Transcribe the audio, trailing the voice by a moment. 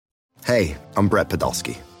Hey, I'm Brett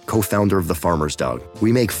Podolsky, co-founder of The Farmer's Dog.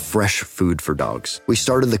 We make fresh food for dogs. We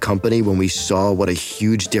started the company when we saw what a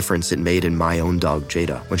huge difference it made in my own dog,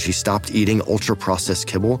 Jada, when she stopped eating ultra-processed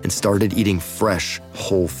kibble and started eating fresh,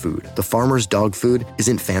 whole food. The Farmer's Dog food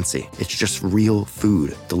isn't fancy. It's just real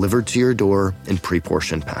food delivered to your door in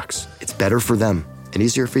pre-portioned packs. It's better for them and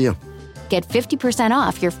easier for you. Get 50%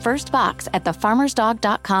 off your first box at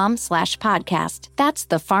thefarmersdog.com/podcast. That's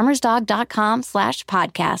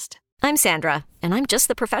thefarmersdog.com/podcast. I'm Sandra, and I'm just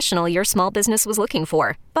the professional your small business was looking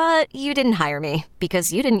for. But you didn't hire me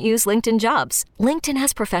because you didn't use LinkedIn Jobs. LinkedIn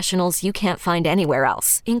has professionals you can't find anywhere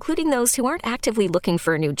else, including those who aren't actively looking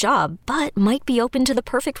for a new job, but might be open to the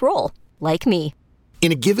perfect role, like me.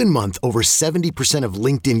 In a given month, over 70% of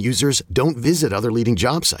LinkedIn users don't visit other leading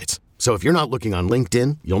job sites. So if you're not looking on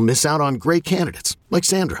LinkedIn, you'll miss out on great candidates like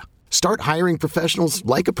Sandra. Start hiring professionals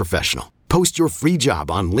like a professional. Post your free job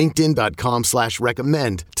on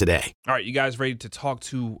linkedin.com/recommend today. All right, you guys ready to talk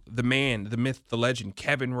to the man, the myth, the legend,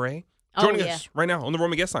 Kevin Ray? Joining us right now on the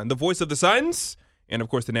Roman Guest Line, the voice of the Suns, and of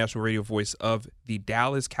course the national radio voice of the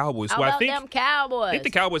Dallas Cowboys. How about them Cowboys? I think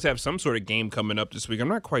the Cowboys have some sort of game coming up this week. I'm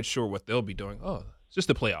not quite sure what they'll be doing. Oh, it's just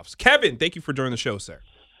the playoffs. Kevin, thank you for joining the show, sir.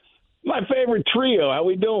 My favorite trio. How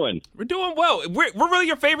we doing? We're doing well. We're really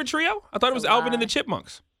your favorite trio? I thought it was Alvin and the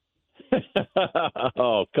Chipmunks.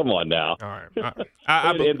 Oh, come on now. All right.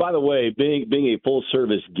 And by the way, being a full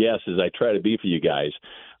service guest as I try to be for you guys,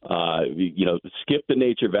 skip the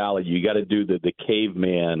Nature Valley. You got to do the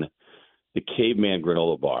caveman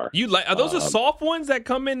granola bar. You like? Are those the soft ones that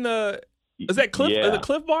come in the? Is that Cliff? Yeah. The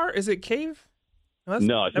Cliff Bar? Is it Cave?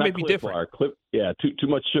 No, it's that not may be Cliff different. Bar. Too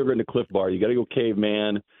much sugar in the Cliff Bar. You got to go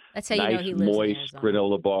caveman. That's how nice, you know he lives moist in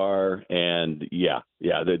granola bar, and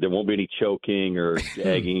there won't be any choking or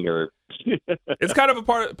egging or. It's kind of a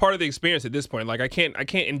part of the experience at this point. Like I can't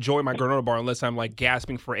enjoy my granola bar unless I'm like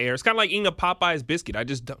gasping for air. It's kind of like eating a Popeye's biscuit. I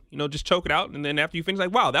just just choke it out, and then after you finish,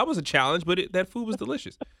 like, wow, that was a challenge, but that food was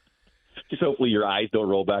delicious. Just hopefully your eyes don't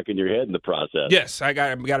roll back in your head in the process. Yes, I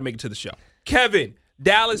got to make it to the show. Kevin,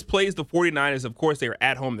 Dallas plays the 49ers. Of course, they are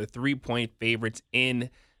at home. They're 3-point favorites in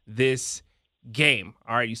this game.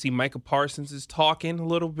 All right, you see Micah Parsons is talking a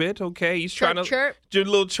little bit, okay? He's trying to do a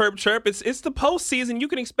little chirp. It's the postseason. You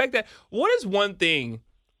can expect that. What is one thing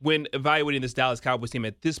when evaluating this Dallas Cowboys team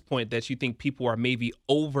at this point that you think people are maybe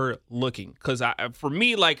overlooking? Because for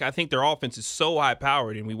me, like, I think their offense is so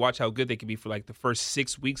high-powered, and we watch how good they can be for, like, the first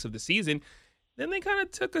 6 weeks of the season. Then they kind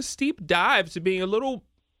of took a steep dive to being a little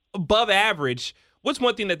above average. What's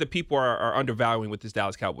one thing that the people are undervaluing with this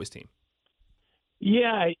Dallas Cowboys team?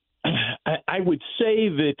 Yeah, I would say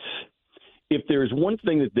that if there's one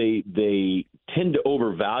thing that they tend to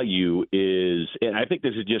overvalue is, and I think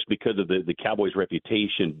this is just because of the Cowboys'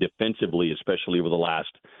 reputation defensively, especially over the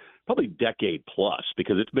last probably decade plus,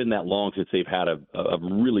 because it's been that long since they've had a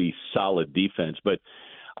really solid defense. But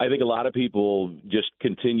I think a lot of people just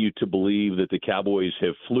continue to believe that the Cowboys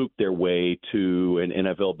have fluked their way to an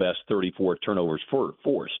NFL best 34 turnovers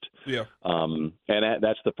forced. Yeah. And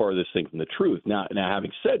that's the farthest thing from the truth. Now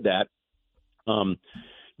having said that,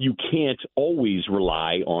 you can't always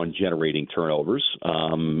rely on generating turnovers.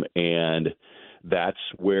 And that's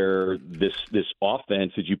where this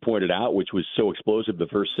offense, as you pointed out, which was so explosive the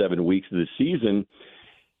first 7 weeks of the season,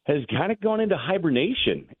 has kind of gone into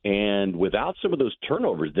hibernation. And without some of those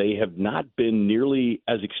turnovers, they have not been nearly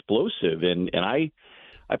as explosive. And I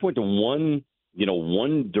point to one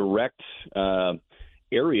direct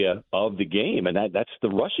area of the game, and that's the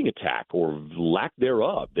rushing attack or lack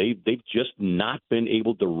thereof. They've just not been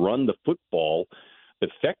able to run the football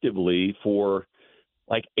effectively for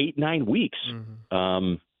like 8-9 weeks.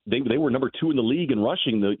 Mm-hmm. They were number 2 in the league in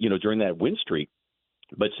rushing during that win streak.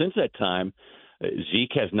 But since that time,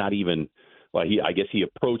 Zeke has not even. Well, I guess he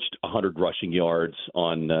approached 100 rushing yards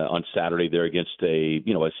on Saturday there against a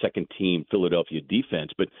second team Philadelphia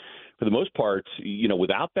defense. But for the most part,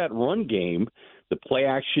 without that run game, the play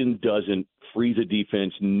action doesn't freeze a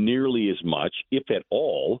defense nearly as much, if at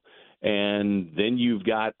all. And then you've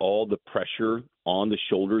got all the pressure on the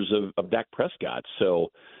shoulders of Dak Prescott.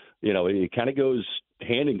 So, it kind of goes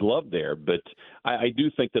hand in glove there. But I do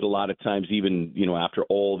think that a lot of times, even, after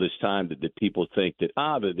all this time, that people think that,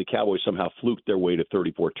 the Cowboys somehow fluked their way to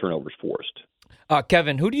 34 turnovers forced.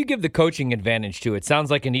 Kevin, who do you give the coaching advantage to? It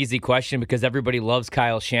sounds like an easy question because everybody loves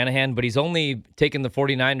Kyle Shanahan, but he's only taken the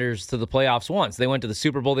 49ers to the playoffs once. They went to the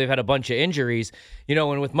Super Bowl. They've had a bunch of injuries.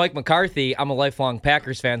 And with Mike McCarthy, I'm a lifelong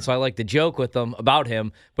Packers fan, so I like to joke with him about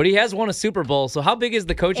him, but he has won a Super Bowl. So how big is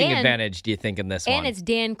the coaching advantage, do you think, in this one? And it's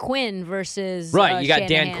Dan Quinn versus Right, you got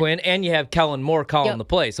Shanahan. Dan Quinn, and you have Kellen Moore calling the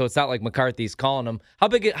play, so it's not like McCarthy's calling them. How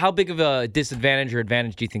big of a disadvantage or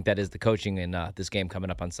advantage do you think that is, the coaching in this game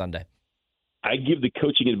coming up on Sunday? I give the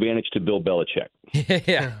coaching advantage to Bill Belichick.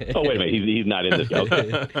 Yeah. Oh, wait a minute. He's not in this.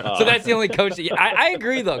 Okay. So that's the only coach. I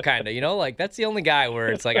agree, though, kind of. That's the only guy where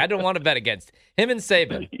it's like I don't want to bet against him and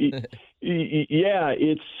Saban. Yeah,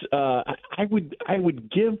 it's. I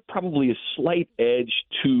would give probably a slight edge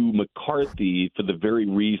to McCarthy for the very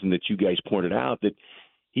reason that you guys pointed out, that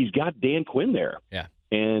he's got Dan Quinn there. Yeah.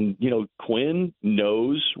 And, Quinn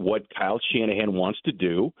knows what Kyle Shanahan wants to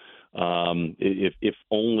do. If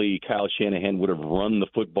only Kyle Shanahan would have run the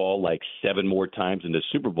football like 7 more times in the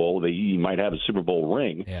Super Bowl, he might have a Super Bowl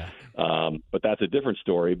ring. Yeah. But that's a different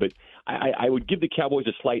story. But I would give the Cowboys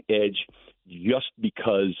a slight edge just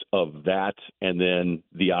because of that, and then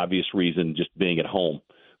the obvious reason just being at home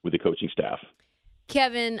with the coaching staff.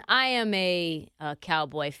 Kevin, I am a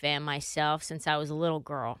Cowboy fan myself since I was a little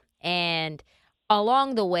girl. And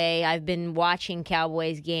along the way, I've been watching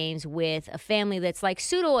Cowboys games with a family that's like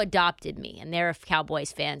pseudo-adopted me, and they're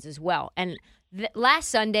Cowboys fans as well. And last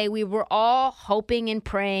Sunday, we were all hoping and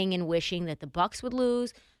praying and wishing that the Bucs would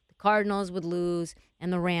lose, the Cardinals would lose,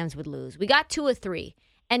 and the Rams would lose. We got 2 of 3.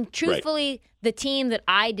 And truthfully, the team that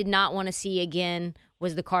I did not want to see again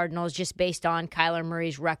was the Cardinals, just based on Kyler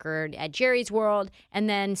Murray's record at Jerry's World, and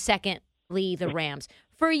then secondly, the Rams.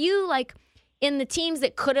 For you, in the teams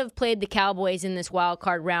that could have played the Cowboys in this wild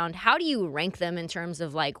card round, how do you rank them in terms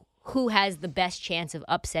of who has the best chance of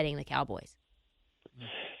upsetting the Cowboys?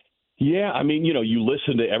 Yeah, I mean, you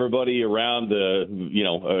listen to everybody around the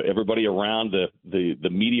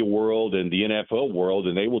media world and the NFL world,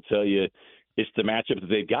 and they will tell you it's the matchup that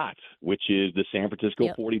they've got, which is the San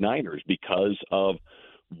Francisco 49ers, because of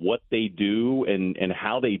what they do and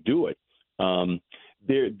how they do it.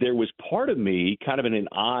 There was part of me, kind of in an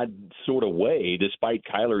odd sort of way, despite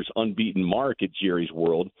Kyler's unbeaten mark at Jerry's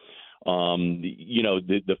World,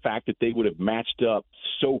 the fact that they would have matched up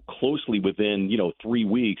so closely within, 3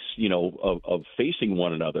 weeks, of facing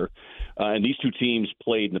one another. And these two teams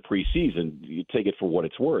played in the preseason. You take it for what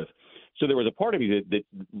it's worth. So there was a part of me that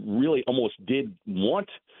really almost did want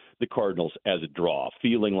the Cardinals as a draw,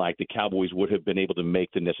 feeling like the Cowboys would have been able to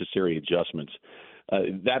make the necessary adjustments.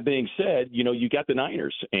 That being said, you got the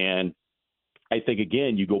Niners. And I think,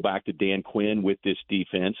 again, you go back to Dan Quinn with this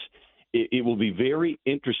defense. It will be very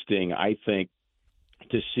interesting, I think,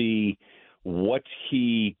 to see what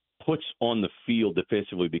he puts on the field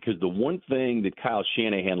defensively, because the one thing that Kyle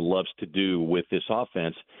Shanahan loves to do with this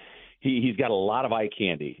offense, he's got a lot of eye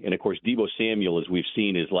candy. And, of course, Deebo Samuel, as we've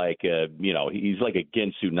seen, is like, he's like a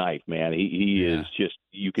Ginsu knife, man. He is just,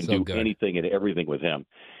 you can do anything and everything with him.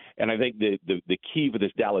 And I think the key for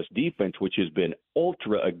this Dallas defense, which has been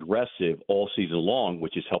ultra aggressive all season long,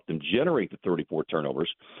 which has helped them generate the 34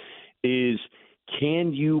 turnovers, is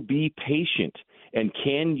can you be patient and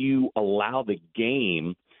can you allow the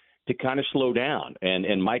game to kind of slow down?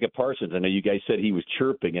 And Micah Parsons, I know you guys said he was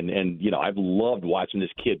chirping, and I've loved watching this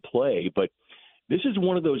kid play, but this is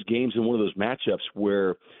one of those games and one of those matchups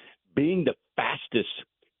where being the fastest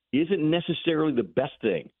isn't necessarily the best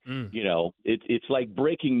thing. It's like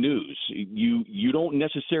breaking news. You don't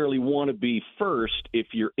necessarily want to be first if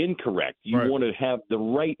you're incorrect. You want to have the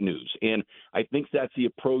right news. And I think that's the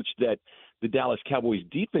approach that the Dallas Cowboys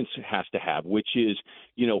defense has to have, which is,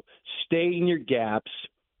 stay in your gaps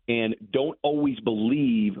and don't always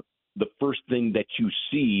believe the first thing that you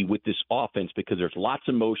see with this offense, because there's lots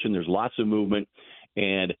of motion, there's lots of movement,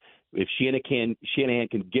 and if Shanahan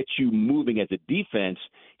can get you moving as a defense,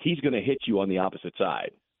 he's going to hit you on the opposite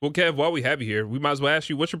side. Well, Kev, while we have you here, we might as well ask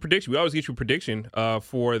you, what's your prediction? We always get you a prediction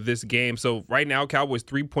for this game. So right now, Cowboys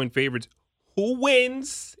 3-point favorites. Who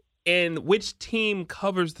wins and which team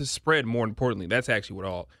covers the spread, more importantly? That's actually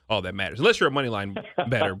what all that matters. Unless you're a money line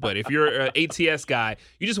better. But if you're an ATS guy,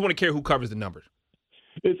 you just want to care who covers the numbers.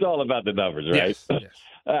 It's all about the numbers, right? Yes.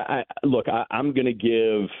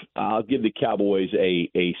 I'll give the Cowboys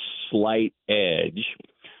a slight edge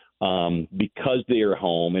because they are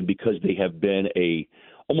home and because they have been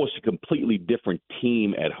almost a completely different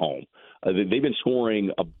team at home. They've been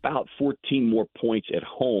scoring about 14 more points at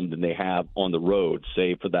home than they have on the road,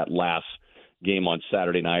 save for that last game on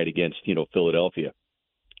Saturday night against, Philadelphia.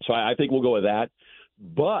 So I think we'll go with that.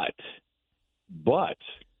 But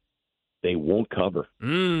they won't cover.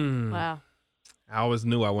 Wow. I always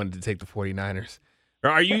knew I wanted to take the 49ers.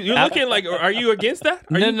 Are you're looking like, are you against that?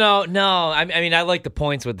 No. I mean, I like the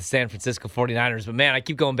points with the San Francisco 49ers, but man, I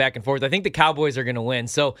keep going back and forth. I think the Cowboys are going to win.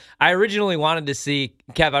 So I originally wanted to see,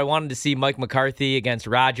 Kev, I wanted to see Mike McCarthy against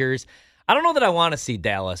Rodgers. I don't know that I want to see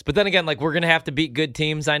Dallas, but then again, like, we're going to have to beat good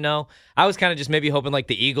teams, I know. I was kind of just maybe hoping like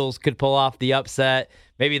the Eagles could pull off the upset,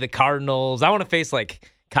 maybe the Cardinals. I want to face like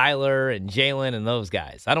Kyler and Jalen and those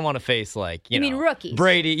guys. I don't want to face like, you mean know, rookies?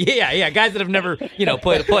 Brady. Yeah, guys that have never,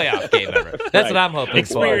 played a playoff game ever. That's what I'm hoping for.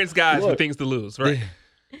 Experienced guys with things to lose, right?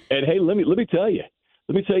 And hey, let me tell you,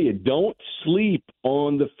 don't sleep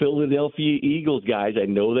on the Philadelphia Eagles, guys. I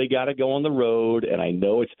know they got to go on the road, and I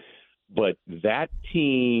know but that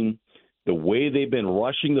team, the way they've been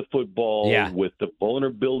rushing the football with the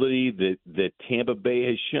vulnerability that Tampa Bay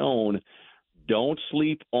has shown, don't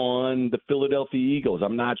sleep on the Philadelphia Eagles.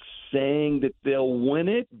 I'm not saying that they'll win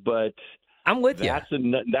it, but I'm with you.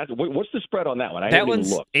 What's the spread on that one? That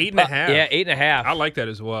one's 8.5. Yeah, 8.5. I like that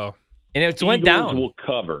as well. And it went down. Will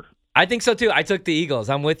cover. I think so too. I took the Eagles.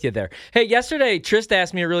 I'm with you there. Hey, yesterday Trist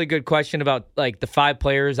asked me a really good question about like the 5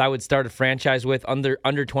 players I would start a franchise with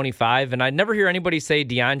under 25, and I never hear anybody say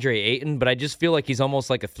DeAndre Ayton, but I just feel like he's almost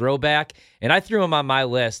like a throwback, and I threw him on my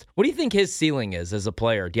list. What do you think his ceiling is as a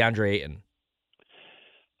player, DeAndre Ayton?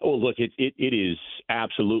 Oh, look, it is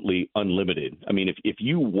absolutely unlimited. I mean, if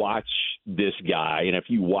you watch this guy and if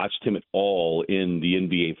you watched him at all in the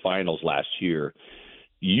NBA Finals last year,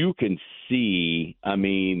 you can see, I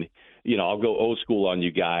mean, I'll go old school on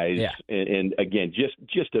you guys. Yeah. And again, just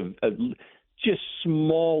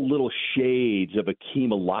small little shades of Akeem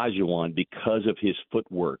Olajuwon because of his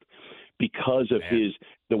footwork, because of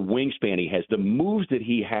the wingspan he has, the moves that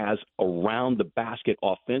he has around the basket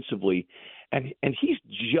offensively. And he's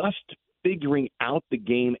just figuring out the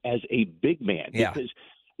game as a big man. Yeah. Because,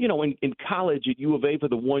 in college at U of A for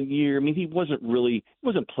the 1 year, I mean, he wasn't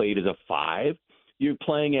played as a 5. You're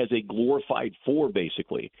playing as a glorified 4,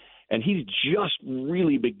 basically. And he's just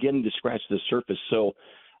really beginning to scratch the surface. So,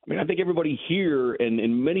 I mean, I think everybody here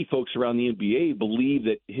and many folks around the NBA believe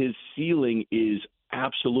that his ceiling is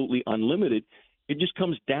absolutely unlimited. It just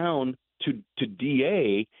comes down to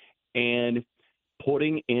DA and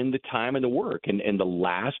putting in the time and the work. And the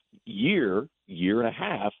last year and a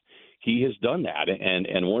half, he has done that.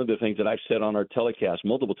 And one of the things that I've said on our telecast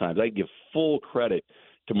multiple times, I give full credit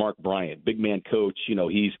to Mark Bryant, big man coach.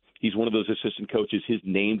 He's one of those assistant coaches. His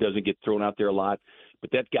name doesn't get thrown out there a lot,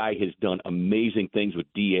 but that guy has done amazing things with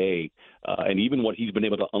DA, and even what he's been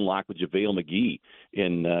able to unlock with JaVale McGee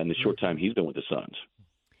in the short time he's been with the Suns.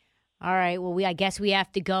 All right. Well, I guess we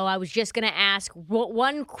have to go. I was just going to ask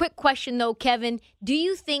one quick question, though, Kevin. Do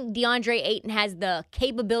you think DeAndre Ayton has the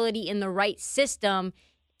capability in the right system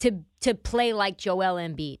to play like Joel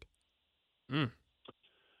Embiid?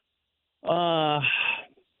 I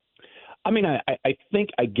mean,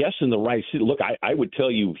 I guess in the right – look, I would tell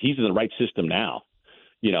you he's in the right system now.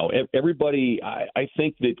 Everybody – I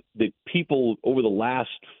think that people over the last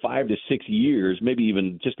 5 to 6 years, maybe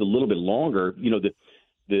even just a little bit longer,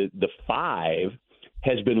 the 5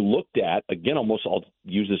 has been looked at, again, almost I'll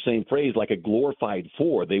use the same phrase, like a glorified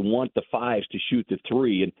 4. They want the 5s to shoot the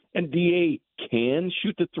 3. And DA can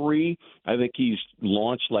shoot the 3. I think he's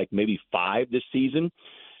launched like maybe 5 this season.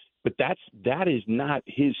 But that is not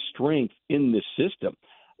his strength in this system.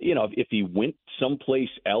 If he went someplace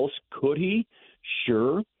else, could he?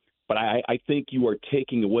 Sure. But I think you are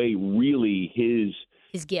taking away really his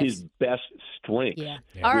gifts, his best strength. Yeah.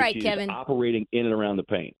 All right, is Kevin. Operating in and around the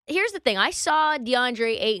paint. Here's the thing. I saw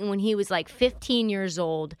DeAndre Ayton when he was like 15 years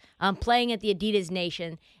old, playing at the Adidas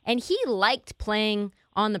Nation, and he liked playing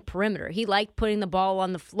on the perimeter. He liked putting the ball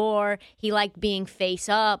on the floor. He liked being face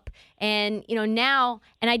up. And, now,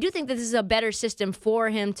 and I do think that this is a better system for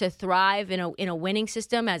him to thrive in a winning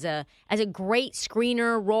system as a great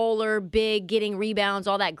screener, roller, big, getting rebounds,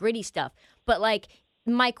 all that gritty stuff. But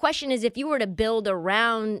my question is, if you were to build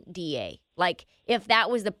around DA, if that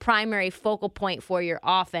was the primary focal point for your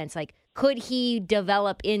offense, could he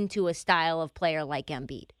develop into a style of player like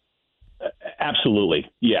Embiid?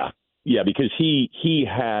 Absolutely. Yeah, because he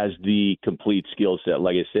has the complete skill set.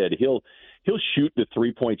 Like I said, he'll shoot the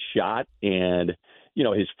 3-point shot, and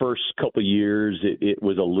his first couple of years it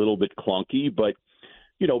was a little bit clunky, but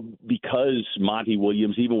because Monty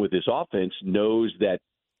Williams, even with this offense, knows that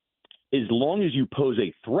as long as you pose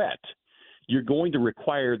a threat, you're going to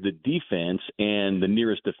require the defense and the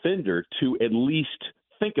nearest defender to at least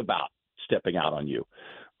think about stepping out on you.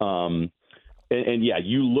 And yeah,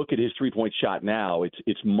 you look at his 3-point shot now,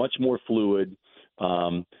 it's much more fluid.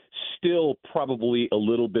 Still probably a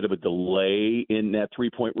little bit of a delay in that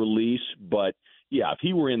 3-point release, but if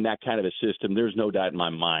he were in that kind of a system, there's no doubt in my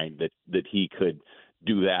mind that he could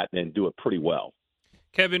do that and do it pretty well.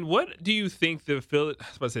 Kevin, what do you think the Philadelphia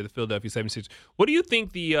 76ers, what do you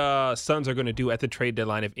think the Suns are going to do at the trade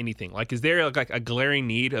deadline, if anything? Like, is there like a glaring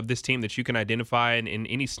need of this team that you can identify and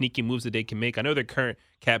any sneaky moves that they can make? I know their current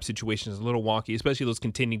cap situation is a little wonky, especially those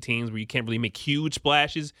contending teams where you can't really make huge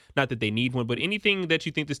splashes. Not that they need one, but anything that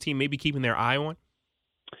you think this team may be keeping their eye on?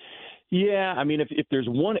 Yeah, I mean, if there's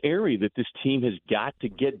one area that this team has got to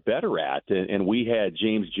get better at, and we had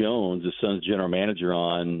James Jones, the Suns general manager,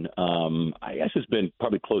 on, I guess it's been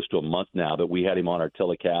probably close to a month now that we had him on our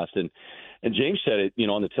telecast, and James said it,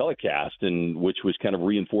 on the telecast, and which was kind of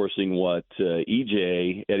reinforcing what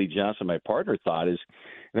Eddie Johnson, my partner, thought is,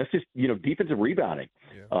 and that's just defensive rebounding.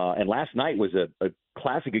 Yeah. And last night was a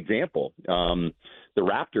classic example. The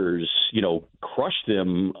Raptors, crushed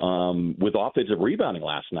them with offensive rebounding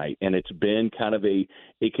last night, and it's been kind of a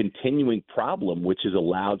continuing problem, which has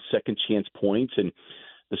allowed second chance points. And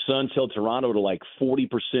the Suns held Toronto to like 40%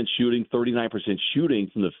 shooting, 39% shooting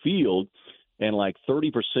from the field, and like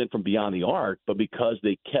 30% from beyond the arc. But because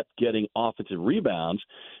they kept getting offensive rebounds,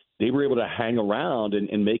 they were able to hang around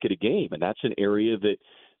and make it a game. And that's an area that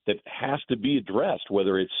has to be addressed,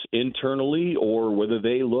 whether it's internally or whether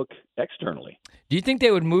they look externally. Do you think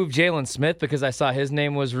they would move Jalen Smith? Because I saw his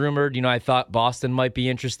name was rumored. I thought Boston might be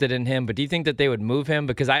interested in him, but do you think that they would move him?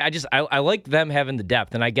 Because I like them having the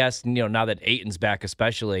depth, and I guess now that Ayton's back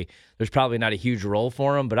especially, there's probably not a huge role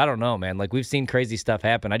for him, but I don't know, man. Like, we've seen crazy stuff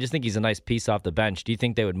happen. I just think he's a nice piece off the bench. Do you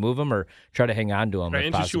think they would move him or try to hang on to him? Right, if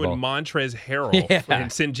interest you possible? in Montrezl Harrell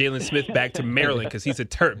and send Jalen Smith back to Maryland because he's a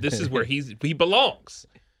Terp. This is where he belongs.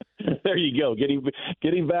 There you go.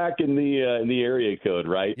 Getting back in the area code,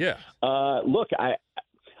 right? Yeah. Look,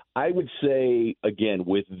 I would say, again,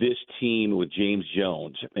 with this team with James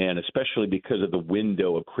Jones, and especially because of the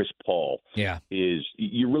window of Chris Paul, is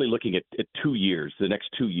you're really looking at 2 years, the next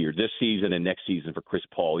 2 years, this season and next season for Chris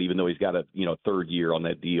Paul, even though he's got a third year on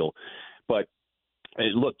that deal. But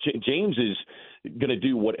look, James is going to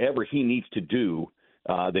do whatever he needs to do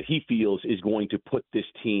that he feels is going to put this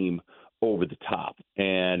team over the top.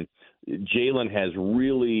 And Jalen has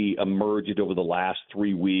really emerged over the last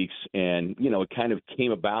 3 weeks, and it kind of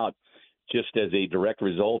came about just as a direct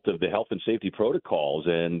result of the health and safety protocols,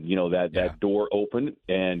 and that door opened,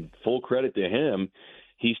 and full credit to him,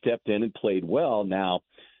 he stepped in and played well. Now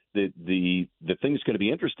the thing's going to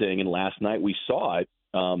be interesting, and last night we saw it.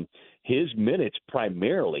 His minutes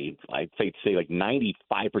primarily, I'd say like 95%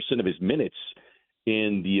 of his minutes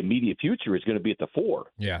in the immediate future is going to be at the 4.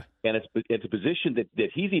 Yeah. And it's a position that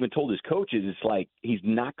he's even told his coaches it's like he's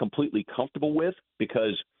not completely comfortable with,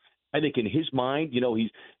 because I think in his mind,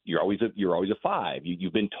 you're always a 5.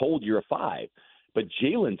 You've been told you're a 5. But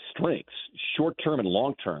Jalen's strengths, short term and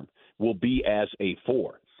long term, will be as a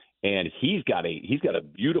 4. And he's got a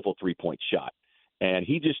beautiful 3-point shot. And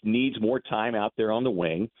he just needs more time out there on the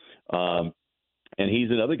wing. And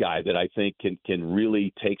he's another guy that I think can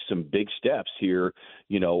really take some big steps here,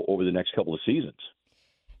 over the next couple of seasons.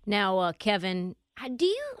 Now, Kevin, do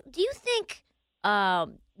you think that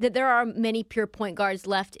there are many pure point guards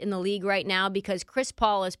left in the league right now? Because Chris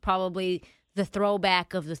Paul is probably the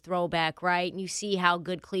throwback of the throwback, right? And you see how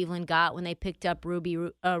good Cleveland got when they picked up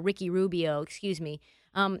Ricky Rubio.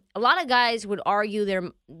 A lot of guys would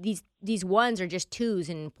argue these ones are just twos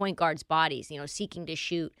in point guards' bodies, seeking to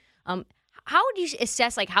shoot. How would you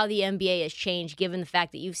assess how the NBA has changed, given the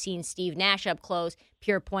fact that you've seen Steve Nash up close,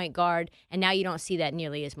 pure point guard, and now you don't see that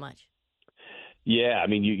nearly as much? Yeah, I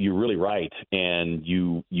mean, you're really right. And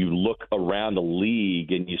you look around the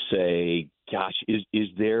league and you say, gosh, is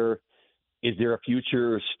there a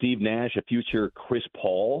future Steve Nash, a future Chris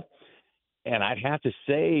Paul? And I'd have to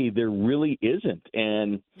say there really isn't.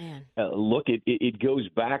 And look, it goes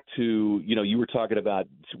back to, you were talking about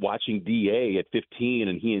watching DA at 15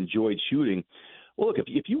 and he enjoyed shooting. Well, look,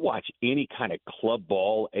 if you watch any kind of club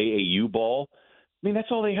ball, AAU ball, I mean, that's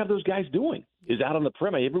all they have those guys doing is out on the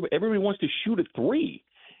perimeter. Everybody wants to shoot a 3.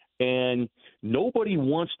 And nobody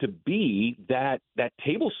wants to be that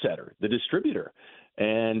table setter, the distributor.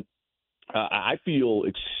 And I feel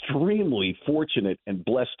extremely fortunate and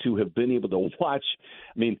blessed to have been able to watch.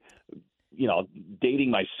 I mean,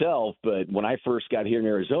 dating myself, but when I first got here in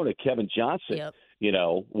Arizona, Kevin Johnson,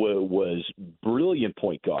 was brilliant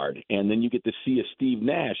point guard. And then you get to see a Steve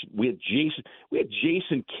Nash. We had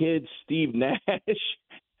Jason Kidd, Steve Nash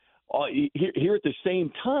here at the same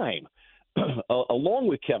time, along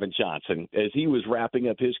with Kevin Johnson as he was wrapping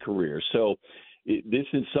up his career. So this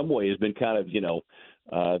in some way has been kind of,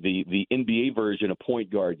 the NBA version of point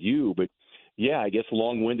guard U. But, yeah, I guess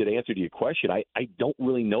long-winded answer to your question. I don't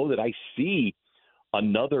really know that I see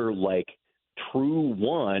another true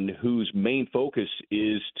one whose main focus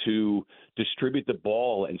is to distribute the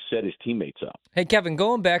ball and set his teammates up. Hey, Kevin,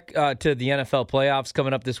 going back to the NFL playoffs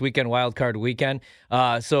coming up this weekend, Wild Card Weekend.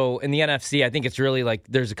 So in the NFC, I think it's really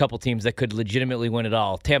there's a couple teams that could legitimately win it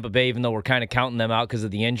all. Tampa Bay, even though we're kind of counting them out because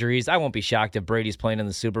of the injuries, I won't be shocked if Brady's playing in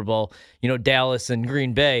the Super Bowl. Dallas and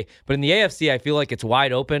Green Bay. But in the AFC, I feel like it's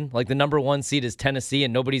wide open. The number one seed is Tennessee,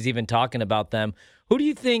 and nobody's even talking about them. Who do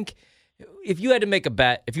you think, if you had to make a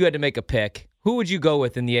bet, if you had to make a pick, who would you go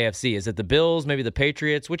with in the AFC? Is it the Bills, maybe the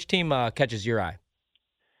Patriots? Which team catches your eye?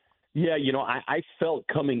 Yeah, I felt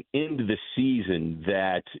coming into the season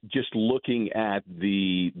that just looking at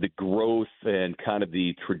the growth and kind of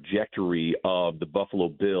the trajectory of the Buffalo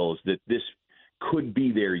Bills, that this could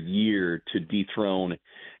be their year to dethrone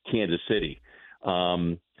Kansas City.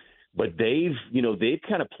 But they've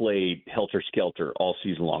kind of played helter-skelter all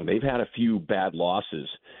season long. They've had a few bad losses.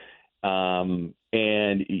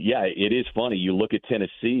 And yeah, it is funny. You look at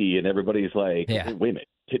Tennessee and everybody's like, wait a minute,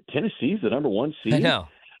 Tennessee's the number one seed? I know.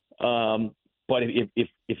 But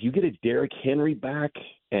if you get a Derrick Henry back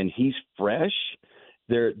and he's fresh,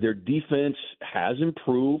 their defense has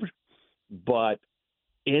improved. But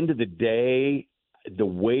end of the day, the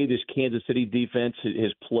way this Kansas City defense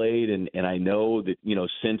has played, and I know that,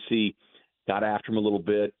 Cincy got after him a little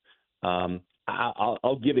bit,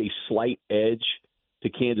 I'll give a slight edge to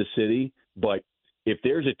Kansas City. But if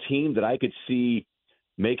there's a team that I could see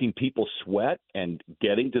making people sweat and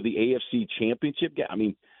getting to the AFC Championship, I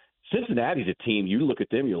mean, Cincinnati's a team, you look at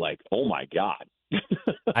them, you're like, oh, my God.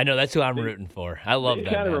 I know. That's who I'm rooting for. I love that.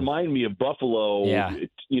 They kind of remind me of Buffalo,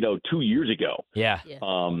 2 years ago. Yeah.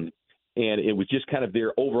 And it was just kind of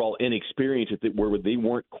their overall inexperience where they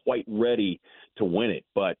weren't quite ready to win it.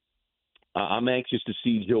 But I'm anxious to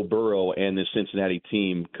see Joe Burrow and the Cincinnati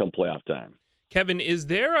team come playoff time. Kevin, is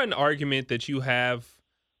there an argument that you have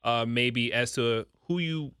maybe as to who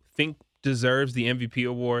you think deserves the MVP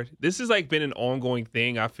award? This has been an ongoing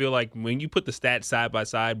thing. I feel like when you put the stats side by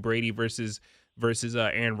side, Brady versus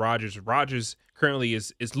Aaron Rodgers, Rodgers currently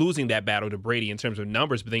is losing that battle to Brady in terms of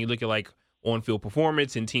numbers. But then you look at on-field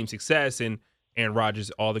performance and team success, and Aaron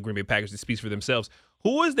Rodgers, all the Green Bay Packers, it speaks for themselves.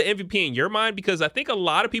 Who is the MVP in your mind? Because I think a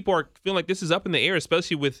lot of people are feeling like this is up in the air,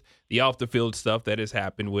 especially with the off-the-field stuff that has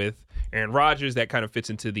happened with Aaron Rodgers. That kind of fits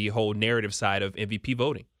into the whole narrative side of MVP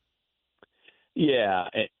voting. Yeah,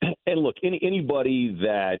 and look, anybody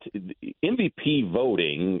that MVP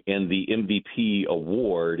voting and the MVP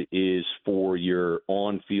award is for your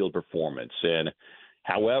on-field performance. And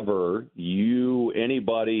however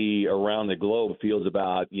anybody around the globe feels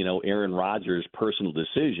about, Aaron Rodgers' personal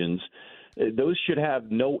decisions, those should have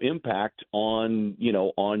no impact on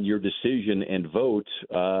your decision and vote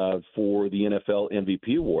for the NFL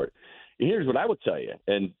MVP award. Here's what I would tell you,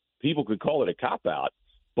 and people could call it a cop-out,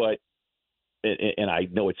 but and I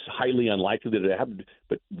know it's highly unlikely that it happened,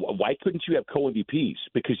 but why couldn't you have co-MVPs?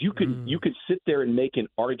 Because you could sit there and make an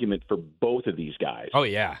argument for both of these guys. Oh,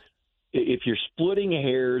 yeah. If you're splitting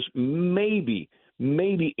hairs, maybe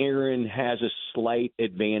Aaron has a slight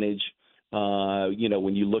advantage.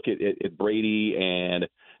 When you look at Brady and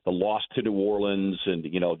the loss to New Orleans and,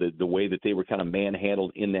 the way that they were kind of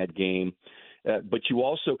manhandled in that game. But you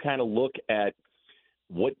also kind of look at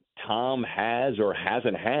what Tom has or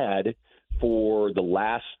hasn't had for the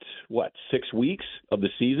last, 6 weeks of the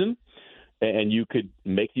season, and you could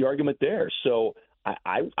make the argument there. So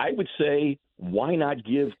I would say, why not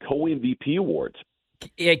give co-MVP awards?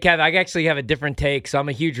 Yeah, Kev, I actually have a different take. So I'm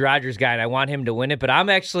a huge Rodgers guy, and I want him to win it. But I'm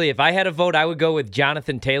actually, if I had a vote, I would go with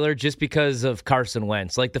Jonathan Taylor just because of Carson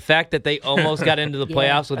Wentz. The fact that they almost got into the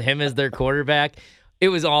playoffs with him as their quarterback, it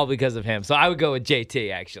was all because of him. So I would go with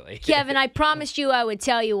JT, actually. Kevin, I promised you I would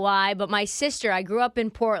tell you why, but my sister, I grew up in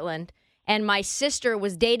Portland, and my sister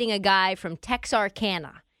was dating a guy from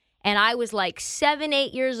Texarkana. And I was 7,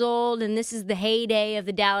 8 years old, and this is the heyday of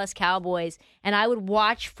the Dallas Cowboys. And I would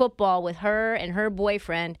watch football with her and her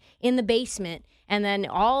boyfriend in the basement. And then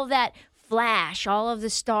all of that flash, all of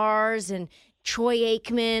the stars and Troy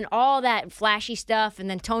Aikman, all that flashy stuff, and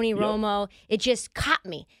then Tony Romo, it just caught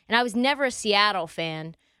me. And I was never a Seattle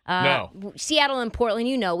fan. No. Seattle and Portland,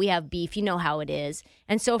 we have beef. You know how it is.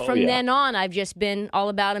 And so from then on, I've just been all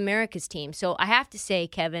about America's team. So I have to say,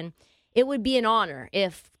 Kevin, it would be an honor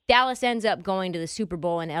if Dallas ends up going to the Super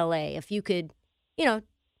Bowl in L.A. If you could,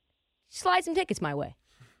 slide some tickets my way.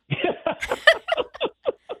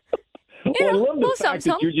 I love the fact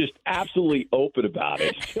that you're just absolutely open about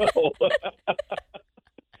it.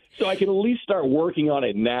 So I can at least start working on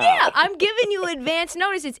it now. Yeah, I'm giving you advance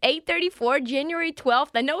notice. It's 8:34, January 12th.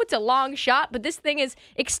 I know it's a long shot, but this thing is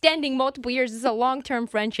extending multiple years. This is a long-term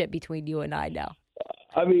friendship between you and I now.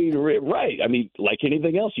 I mean, right. I mean, like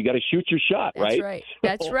anything else, you got to shoot your shot, That's right? right.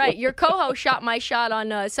 That's right. Your co-host shot my shot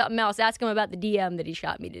on something else. Ask him about the DM that he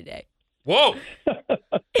shot me today. Whoa.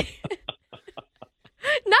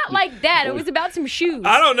 Not like that. It was about some shoes.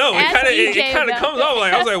 I don't know. Ask It EJ kind of about comes that. off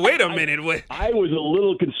like, I was like, wait a minute. What? I was a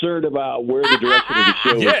little concerned about where the direction of the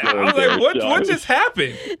show was Yeah, going. I was there, like, what so what just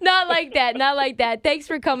happened? Not like that. Not like that. Thanks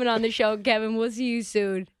for coming on the show, Kevin. We'll see you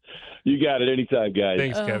soon. You got it anytime, guys.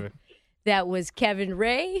 Thanks, Kevin. That was Kevin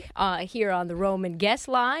Ray here on the Roman Guest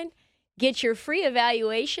Line. Get your free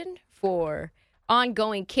evaluation for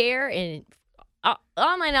ongoing care and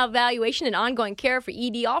online evaluation and ongoing care for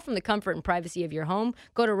ED, all from the comfort and privacy of your home.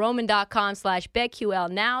 Go to roman.com/BetQL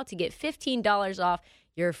now to get $15 off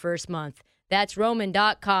your first month. That's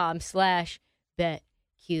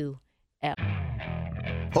roman.com/BetQL.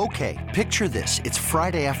 Okay, picture this. It's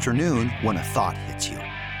Friday afternoon when a thought hits you.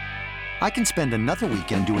 I can spend another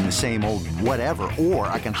weekend doing the same old whatever, or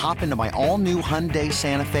I can hop into my all-new Hyundai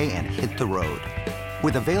Santa Fe and hit the road.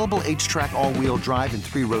 With available H-Track all-wheel drive and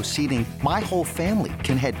 3-row seating, my whole family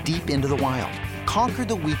can head deep into the wild. Conquer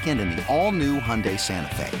the weekend in the all-new Hyundai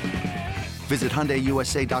Santa Fe. Visit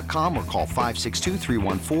HyundaiUSA.com or call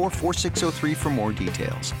 562-314-4603 for more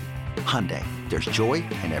details. Hyundai, there's joy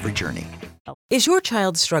in every journey. Is your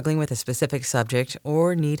child struggling with a specific subject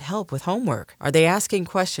or need help with homework? Are they asking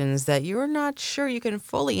questions that you're not sure you can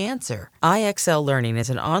fully answer? IXL Learning is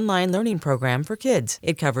an online learning program for kids.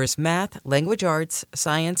 It covers math, language arts,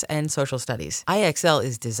 science, and social studies. IXL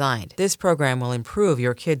is designed. This program will improve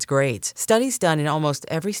your kids' grades. Studies done in almost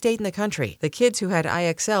every state in the country. The kids who had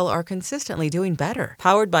IXL are consistently doing better.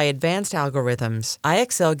 Powered by advanced algorithms,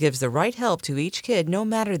 IXL gives the right help to each kid no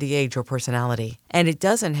matter the age or personality. And it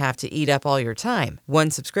doesn't have to eat up all your time. One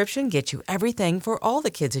subscription gets you everything for all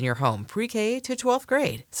the kids in your home, pre-K to 12th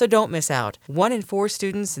grade. So don't miss out. 1 in 4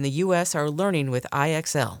 students in the U.S. are learning with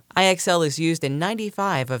IXL. IXL is used in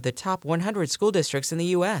 95 of the top 100 school districts in the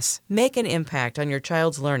U.S. Make an impact on your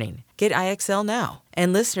child's learning. Get IXL now.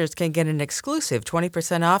 And listeners can get an exclusive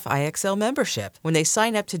 20% off IXL membership when they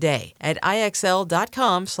sign up today at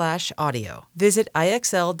IXL.com/audio. Visit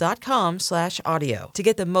IXL.com/audio to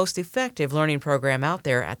get the most effective learning program out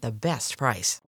there at the best price.